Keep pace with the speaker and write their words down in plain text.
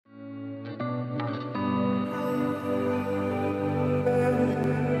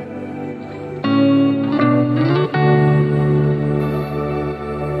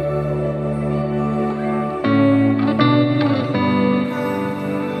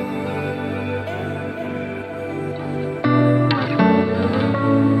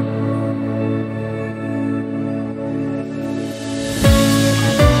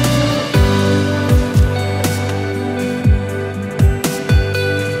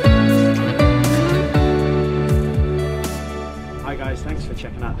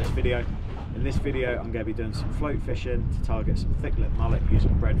In this video I'm going to be doing some float fishing to target some thick-lipped mullet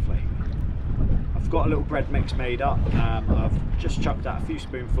using bread flake. I've got a little bread mix made up. I've just chucked out a few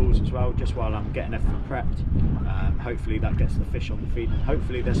spoonfuls as well, just while I'm getting everything prepped. Hopefully that gets the fish on the feed, and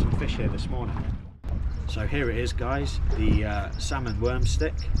hopefully there's some fish here this morning. So here it is, guys, the salmon worm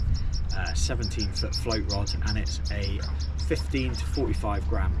stick, 17-foot float rod, and it's a 15 to 45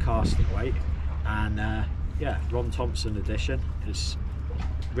 gram casting weight, and yeah, Ron Thompson edition. It's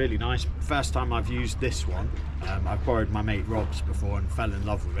really nice. First time I've used this one. I've borrowed my mate Rob's before and fell in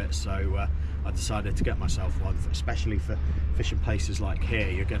love with it, so I decided to get myself one, especially for fishing places like here.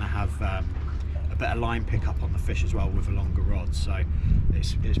 You're going to have a better line pickup on the fish as well with a longer rod, so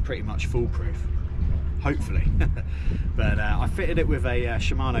it's pretty much foolproof, hopefully. But I fitted it with a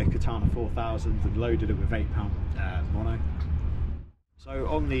Shimano Katana 4000 and loaded it with 8-pound mono. So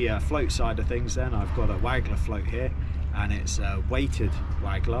on the float side of things then, I've got a waggler float here, and it's a weighted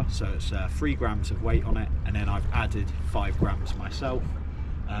waggler, so it's 3 grams of weight on it, and then I've added 5 grams myself.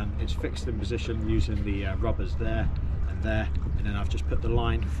 It's fixed in position using the rubbers there, and then I've just put the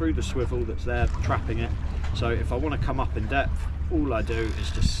line through the swivel that's there, trapping it. So if I want to come up in depth, all I do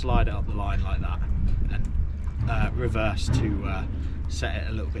is just slide it up the line like that, and reverse to set it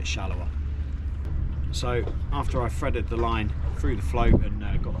a little bit shallower. So after I've threaded the line through the float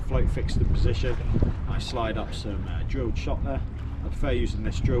and got the float fixed in position, I slide up some drilled shot there. I prefer using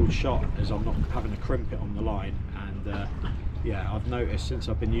this drilled shot as I'm not having to crimp it on the line, and yeah, I've noticed since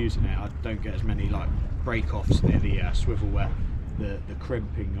I've been using it I don't get as many like break-offs near the swivel where the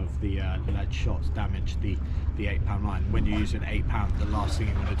crimping of the lead shots damage the 8-pound line. When you're using 8-pound, the last thing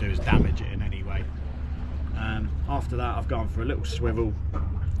you want to do is damage it in any way. After that I've gone for a little swivel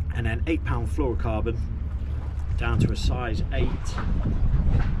and then 8-pound fluorocarbon down to a size 8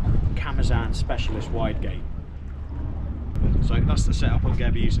 Camazan Specialist wide gate. So that's the setup I'm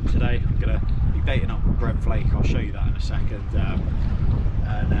going to be using today. I'm going to be baiting up with bread flake. I'll show you that in a second,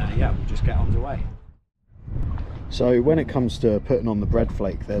 and yeah, we'll just get underway. So when it comes to putting on the bread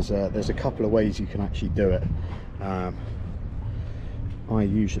flake, there's a couple of ways you can actually do it. I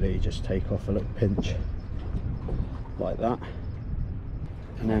usually just take off a little pinch like that,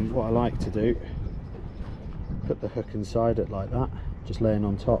 and then what I like to do, put the hook inside it like that, just laying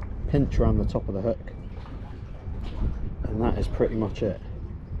on top, pinch around the top of the hook, and that is pretty much it.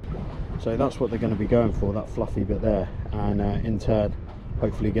 So that's what they're going to be going for, that fluffy bit there, and in turn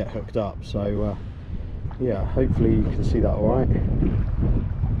hopefully get hooked up. So yeah, hopefully you can see that all right.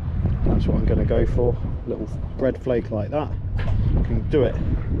 That's what I'm going to go for, little bread flake like that. You can do it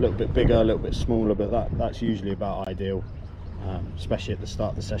a little bit bigger, a little bit smaller, but that's usually about ideal, especially at the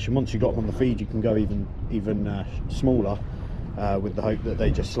start of the session. Once you've got them on the feed, you can go even smaller, with the hope that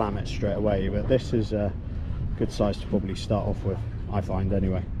they just slam it straight away. But this is a good size to probably start off with, I find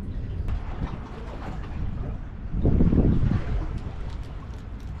anyway.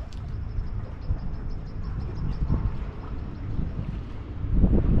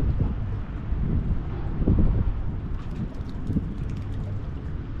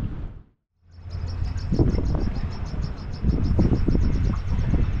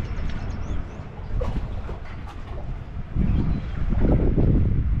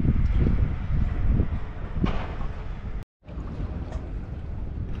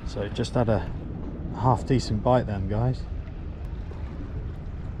 So just had a half decent bite then, guys.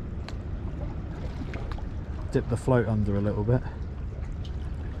 Dip the float under a little bit,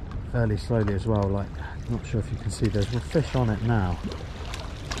 fairly slowly as well. Like, not sure if you can see, there's a fish on it now,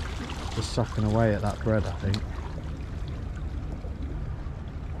 just sucking away at that bread, I think.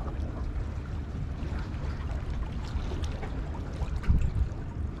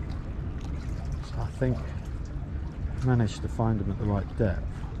 So I think I managed to find him at the right depth.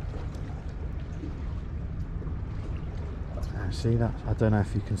 See that? I don't know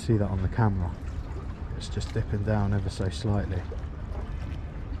if you can see that on the camera. It's just dipping down ever so slightly.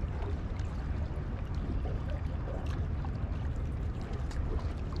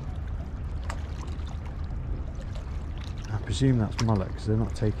 I presume that's mullet because they're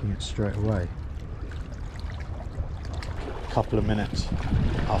not taking it straight away. A couple of minutes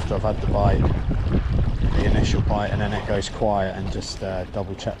after I've had the bite, the initial bite, and then it goes quiet, and just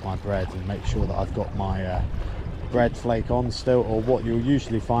double check my bread and make sure that I've got my bread flake on still. Or what you'll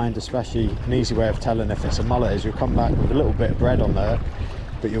usually find, especially an easy way of telling if it's a mullet, is you'll come back with a little bit of bread on the hook,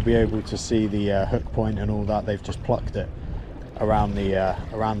 but you'll be able to see the hook point and all that. They've just plucked it around the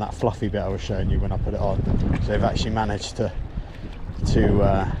around that fluffy bit I was showing you when I put it on. So they've actually managed to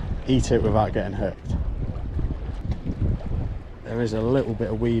eat it without getting hooked. There is a little bit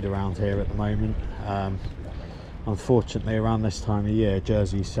of weed around here at the moment. unfortunately around this time of year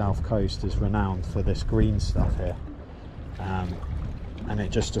Jersey's south coast is renowned for this green stuff here, and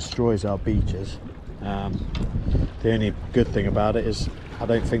it just destroys our beaches. The only good thing about it is I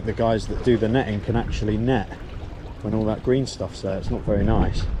don't think the guys that do the netting can actually net when all that green stuff's there. It's not very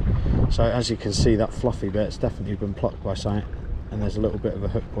nice. So as you can see, that fluffy bit, it's definitely been plucked by something, and there's a little bit of a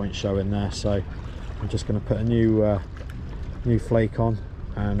hook point showing there, so I'm just going to put a new flake on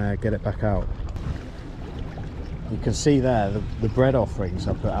and get it back out. You can see there the bread offerings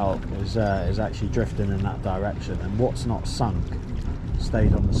I put out is actually drifting in that direction, and what's not sunk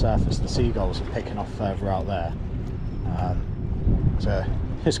stayed on the surface. The seagulls are picking off further out there, so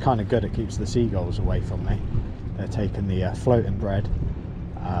it's kind of good. It keeps the seagulls away from me. They're taking the floating bread.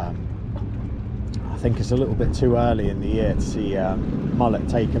 I think it's a little bit too early in the year to see mullet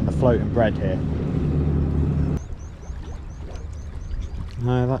taking the floating bread here.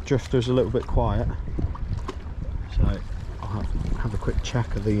 No, that drifter's a little bit quiet, so I'll have a quick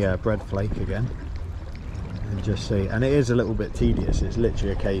check of the bread flake again and just see. And it is a little bit tedious. It's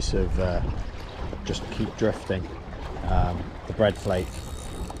literally a case of just keep drifting the bread flake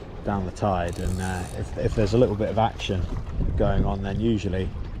down the tide, and if there's a little bit of action going on, then usually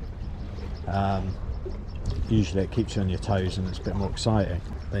it keeps you on your toes and it's a bit more exciting.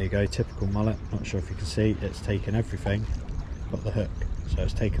 There you go, typical mullet. Not sure if you can see, it's taken everything but the hook, so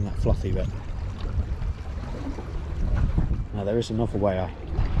it's taken that fluffy bit. Now there is another way I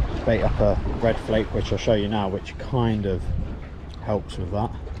bait up a bread flake, which I'll show you now, which kind of helps with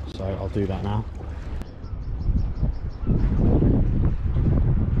that, so I'll do that now.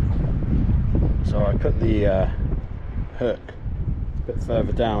 So I put the hook a bit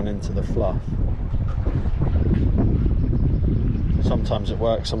further down into the fluff. Sometimes it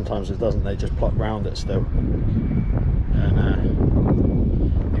works, sometimes it doesn't. They just plop round it still, and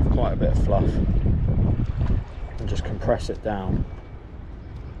leave quite a bit of fluff, and just compress it down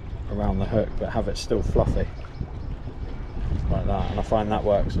around the hook, but have it still fluffy like that. And I find that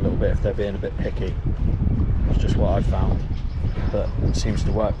works a little bit if they're being a bit picky. It's just what I've found, but it seems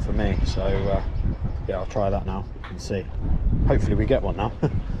to work for me. So yeah, I'll try that now and see. Hopefully we get one now.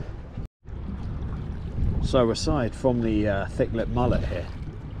 So aside from the thick lip mullet here,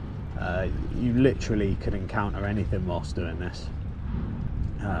 you literally can encounter anything whilst doing this.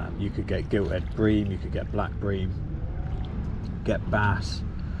 You could get gilt-edged bream, you could get black bream, get bass,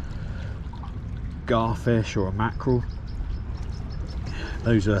 garfish or a mackerel.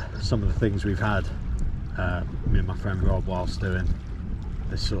 Those are some of the things we've had, me and my friend Rob, whilst doing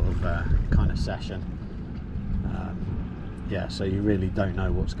this sort of kind of session. Yeah, so you really don't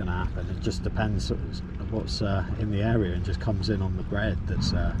know what's going to happen. It just depends what's in the area and just comes in on the bread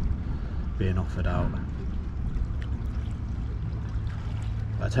that's being offered out.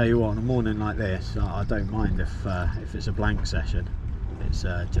 But I tell you what, on a morning like this, I don't mind if it's a blank session. It's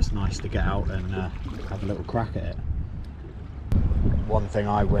just nice to get out and have a little crack at it. One thing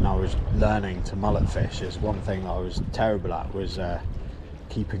when I was learning to mullet fish, is one thing I was terrible at was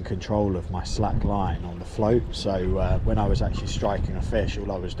keeping control of my slack line on the float. So when I was actually striking a fish, all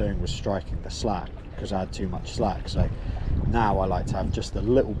I was doing was striking the slack because I had too much slack. So now I like to have just a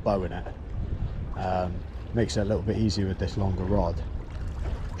little bow in it. Makes it a little bit easier with this longer rod.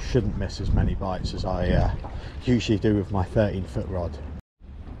 Shouldn't miss as many bites as I usually do with my 13-foot rod.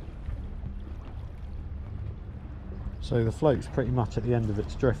 So the float's pretty much at the end of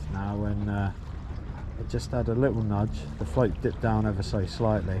its drift now, and it just had a little nudge. The float dipped down ever so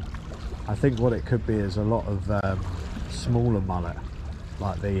slightly. I think what it could be is a lot of smaller mullet,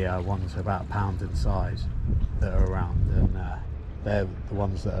 like the ones about a pound in size, that are around, and they're the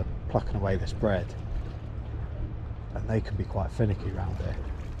ones that are plucking away this bread, and they can be quite finicky around here.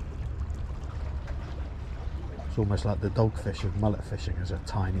 It's almost like the dogfish of mullet fishing is a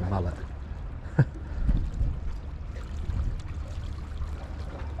tiny mullet.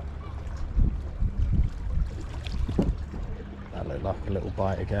 Like a little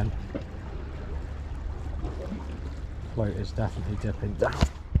bite again. Float is definitely dipping down.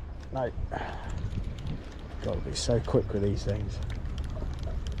 No, got to be so quick with these things.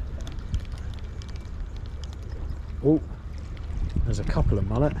 Oh, there's a couple of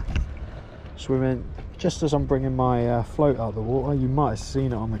mullet swimming just as I'm bringing my float out of the water. You might have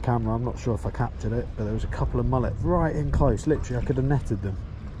seen it on the camera, I'm not sure if I captured it, but there was a couple of mullet right in close. Literally I could have netted them.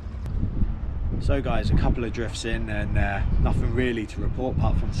 So guys, a couple of drifts in, and nothing really to report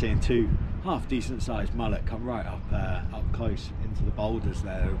apart from seeing two half decent sized mullet come right up close into the boulders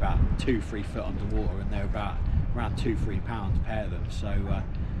there. They're about 2-3 foot underwater, and they're about around 2-3 pounds a pair of them. So I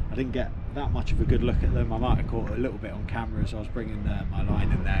didn't get that much of a good look at them. I might have caught a little bit on camera as I was bringing my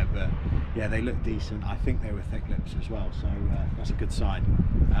line in there, but yeah, they look decent. I think they were thick lips as well, so that's a good sign.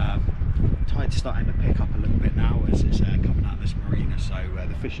 Tide's starting to pick up a little bit now as it's coming out of this marina, so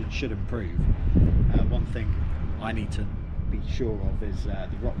the fishing should improve. One thing I need to be sure of is the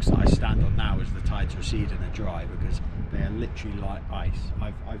rocks that I stand on now as the tide's receding are dry, because they are literally like ice.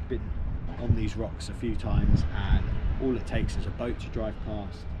 I've been on these rocks a few times, and all it takes is a boat to drive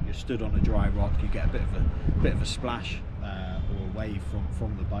past. You're stood on a dry rock, you get a bit of a splash or a wave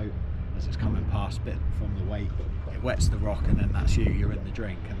from the boat as it's coming past, bit from the weight. It wets the rock, and then that's you're in the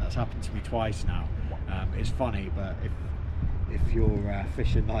drink. And that's happened to me twice now. It's funny, but if you're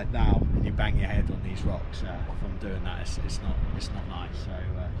fishing like now and you bang your head on these rocks from doing that, it's not nice. So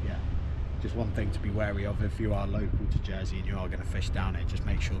yeah, just one thing to be wary of if you are local to Jersey and you are going to fish down it. Just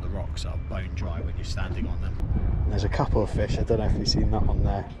make sure the rocks are bone dry when you're standing on them. There's a couple of fish. I don't know if you've seen that one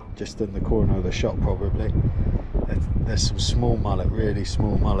there, just in the corner of the shot probably. There's some small mullet, really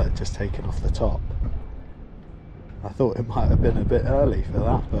small mullet, just taken off the top. I thought it might have been a bit early for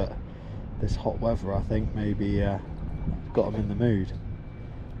that, but this hot weather I think maybe got them in the mood.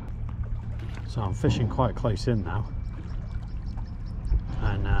 So I'm fishing quite close in now,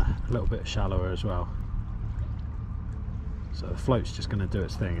 and a little bit shallower as well. So the float's just going to do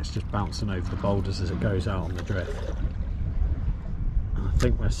its thing. It's just bouncing over the boulders as it goes out on the drift. And I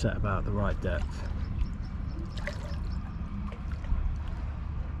think we're set about the right depth.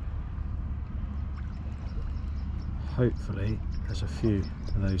 Hopefully there's a few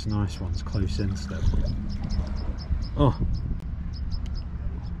of those nice ones close in still. Oh,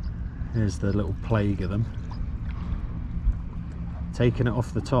 here's the little plague of them. Taking it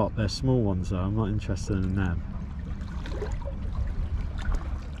off the top. They're small ones though, I'm not interested in them.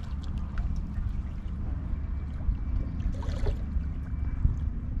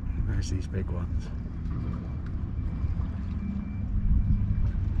 Where's these big ones?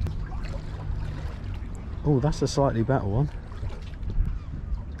 Oh, that's a slightly better one.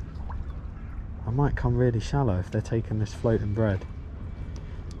 I might come really shallow if they're taking this floating bread.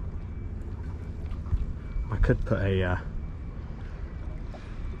 I could put a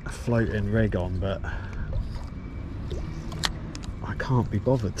floating rig on, but I can't be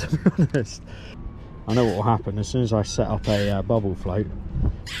bothered, to be honest. I know what will happen as soon as I set up a bubble float.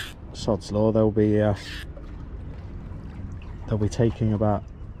 Sod's law, they'll be taking about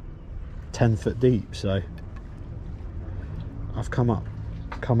 10 foot deep, so I've come up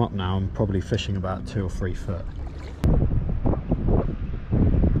now. I'm probably fishing about 2 or 3 foot.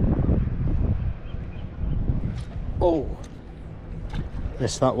 Oh,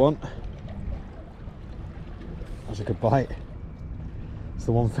 missed that one. That's a good bite. It's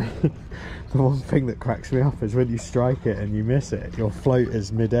the one thing the one thing that cracks me up is when you strike it and you miss it, your float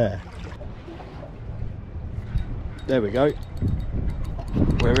is mid-air. There we go.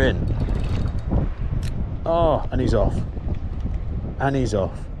 We're in. Oh, and he's off. And he's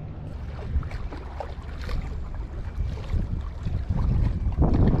off.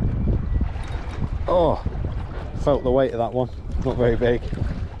 Oh, felt the weight of that one. Not very big.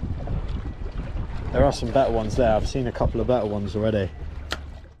 There are some better ones there. I've seen a couple of better ones already.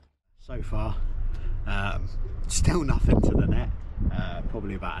 So far, still nothing to the net.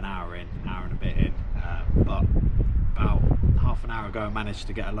 Probably about an hour and a bit in. But about half an hour ago I managed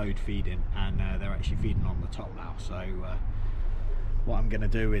to get a load feeding, and they're actually feeding on the top now. So what I'm going to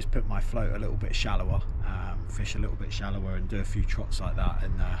do is put my float a little bit shallower, fish a little bit shallower and do a few trots like that,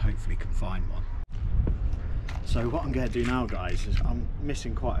 and hopefully can find one. So what I'm going to do now, guys, is I'm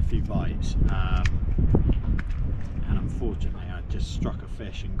missing quite a few bites, and unfortunately I just struck a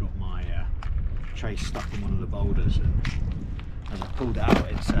fish and got my trace stuck in one of the boulders, and as I pulled it out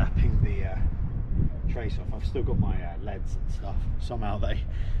it's pinged the trace off. I've still got my leads and stuff. Somehow they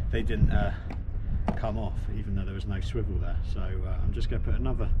didn't come off, even though there was no swivel there. So I'm just going to put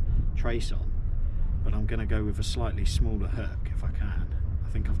another trace on, but I'm going to go with a slightly smaller hook if I can. I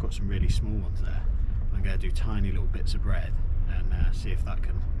think I've got some really small ones there. I'm going to do tiny little bits of bread and see if that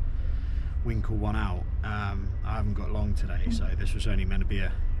can winkle one out. I haven't got long today, so this was only meant to be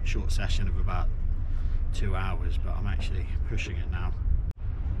a short session of about 2 hours, but I'm actually pushing it now.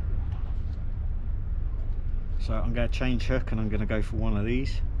 So I'm going to change hook and I'm going to go for one of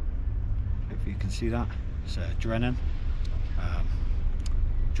these. Hopefully you can see that. It's a Drennan.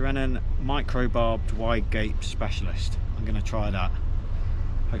 Drennan micro barbed wide gape specialist. I'm going to try that.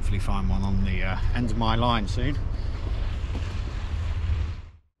 Hopefully find one on the end of my line soon.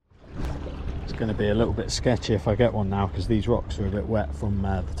 It's going to be a little bit sketchy if I get one now, because these rocks are a bit wet from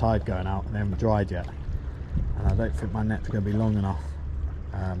the tide going out and they haven't dried yet, and I don't think my net's going to be long enough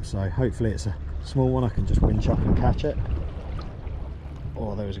So hopefully it's a small one I can just winch up and catch it.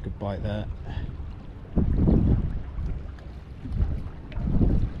 Oh, there was a good bite there.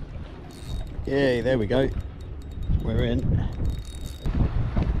 Yay, there we go. We're in.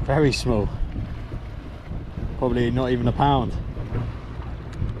 Very small. Probably not even a pound.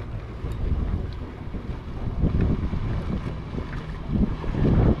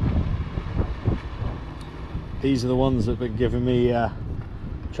 These are the ones that have been giving me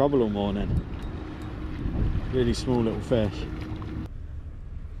trouble all morning. Really small little fish.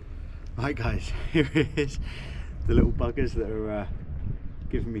 Right guys, here it is. The little buggers that are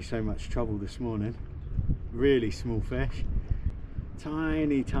giving me so much trouble this morning. Really small fish.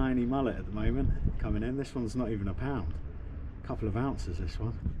 Tiny mullet at the moment coming in. This one's not even a pound. A couple of ounces this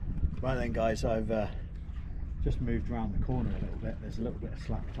one. Right then guys, I've just moved around the corner a little bit. There's a little bit of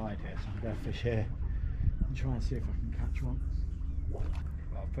slack tide here, so I'm going to fish here and try and see if I can catch one. Well,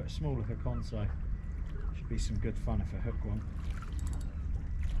 I'll put a smaller hook on, so should be some good fun if I hook one.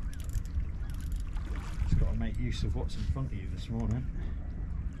 Just got to make use of what's in front of you this morning.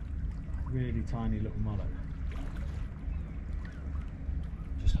 Really tiny little mullet.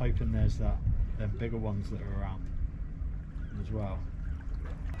 Just hoping there's them bigger ones that are around as well.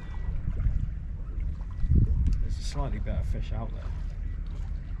 There's a slightly better fish out there.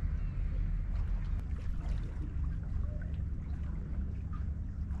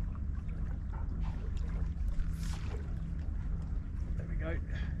 There we go.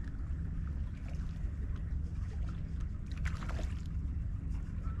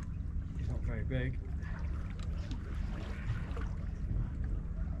 He's not very big.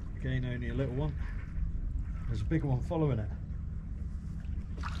 Again, only a little one. There's a bigger one following it.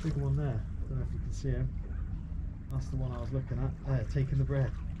 Bigger one there. Don't know if you can see him. That's the one I was looking at. There, taking the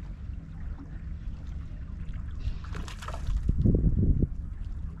bread.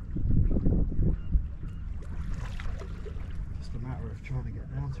 Just a matter of trying to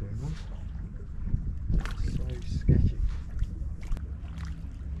get down to him once. So sketchy.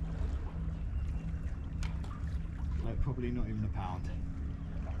 Like probably not even a pound.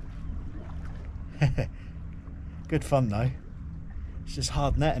 Good fun though. It's just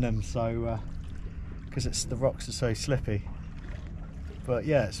hard netting them, so because the rocks are so slippy. But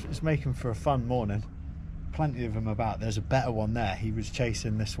yeah, it's making for a fun morning. Plenty of them about. There's a better one there. He was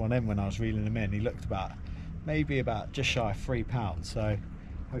chasing this one in when I was reeling him in. He looked maybe about just shy of 3 pounds. So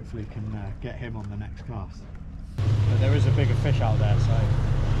hopefully can get him on the next cast. But there is a bigger fish out there. So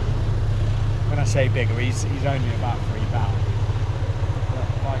when I say bigger, he's only about 3 pounds.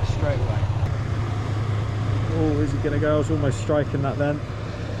 Right straight away. Oh, is he going to go? I was almost striking that then.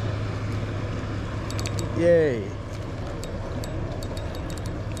 Yay!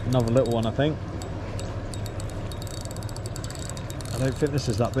 Another little one, I think. I don't think this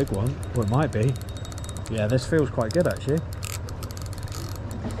is that big one. Well, it might be. Yeah, this feels quite good actually.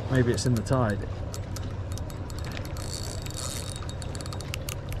 Maybe it's in the tide.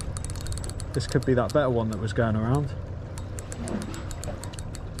 This could be that better one that was going around.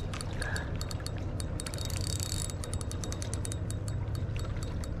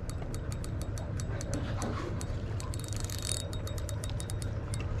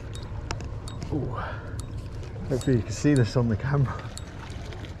 Ooh. Hopefully you can see this on the camera.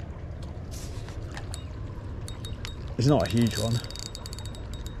 It's not a huge one.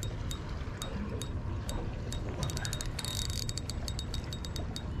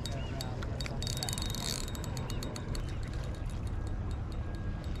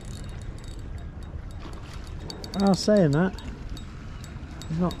 I was saying that.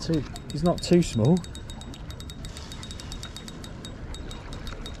 He's not too small.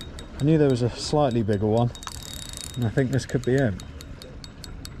 I knew there was a slightly bigger one, and I think this could be him.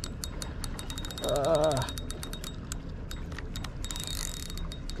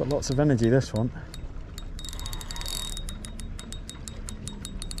 Got lots of energy, this one.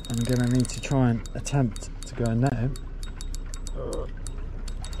 I'm going to need to try and attempt to go and net him.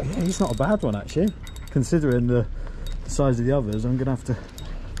 Yeah, he's not a bad one actually, considering the size of the others. I'm going to have to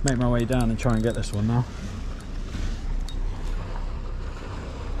make my way down and try and get this one now.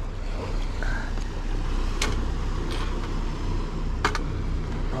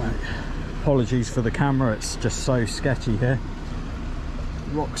 Apologies for the camera, it's just so sketchy here.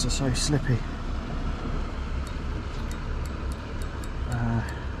 The rocks are so slippy.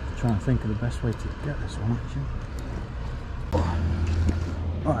 Trying to think of the best way to get this one actually.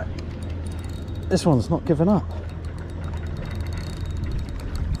 Right, this one's not giving up.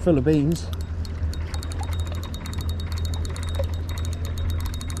 Full of beans.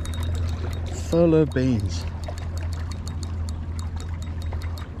 Full of beans.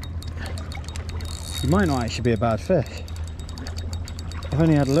 He might not actually be a bad fish. I've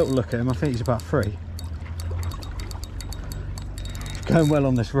only had a little look at him. I think he's about 3. He's going well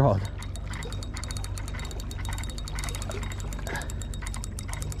on this rod.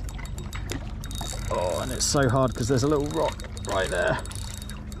 Oh, and it's so hard because there's a little rock right there.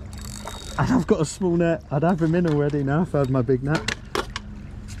 And I've got a small net. I'd have him in already now if I had my big net.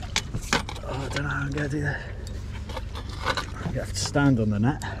 Oh, I don't know how I'm going to do that. You have to stand on the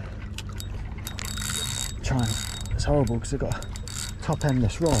net. Try and, it's horrible because I've got to top end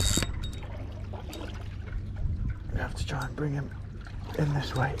this rod. You have to try and bring him in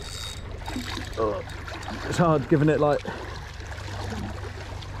this way. Oh, it's hard giving it like,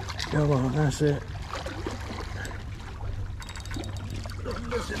 come on, that's it. I'm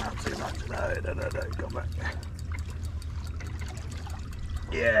lifting up too much. No, come back.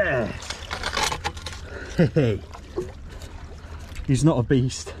 Yeah. Hey. He's not a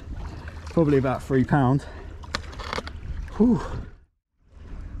beast. Probably about £3. Whew.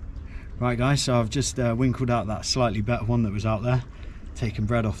 Right guys, so I've just winkled out that slightly better one that was out there, taken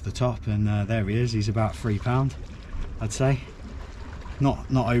bread off the top, and there he is. He's about £3, I'd say. Not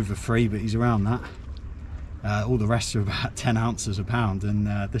over 3, but he's around that. All the rest are about 10 ounces a pound,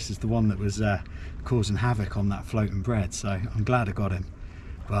 and this is the one that was causing havoc on that floating bread, so I'm glad I got him.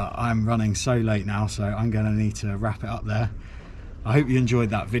 But I'm running so late now, so I'm going to need to wrap it up there. I hope you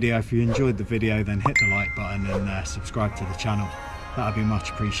enjoyed that video. If you enjoyed the video, then hit the like button and subscribe to the channel. That would be much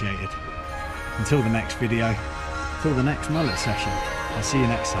appreciated. Until the next video, until the next mullet session, I'll see you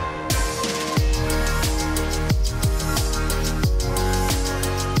next time.